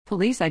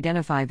Police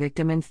identify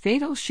victim in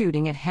fatal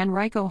shooting at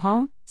Henrico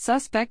home,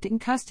 suspect in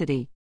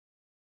custody.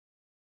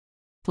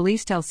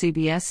 Police tell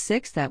CBS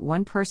 6 that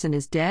one person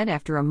is dead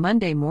after a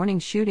Monday morning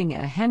shooting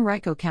at a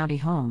Henrico County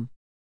home.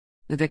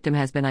 The victim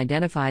has been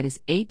identified as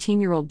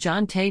 18-year-old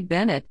John Tay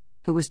Bennett,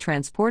 who was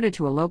transported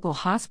to a local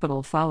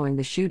hospital following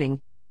the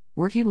shooting,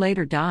 where he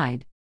later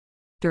died.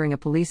 During a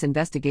police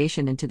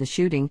investigation into the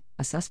shooting,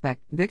 a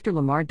suspect, Victor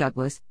Lamar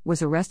Douglas,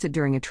 was arrested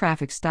during a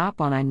traffic stop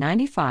on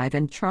I-95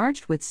 and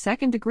charged with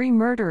second-degree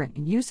murder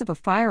and use of a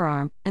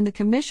firearm and the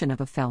commission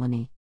of a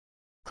felony.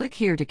 Click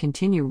here to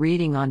continue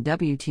reading on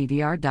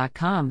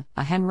WTVR.com,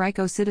 a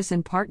Henrico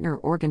Citizen Partner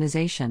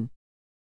Organization.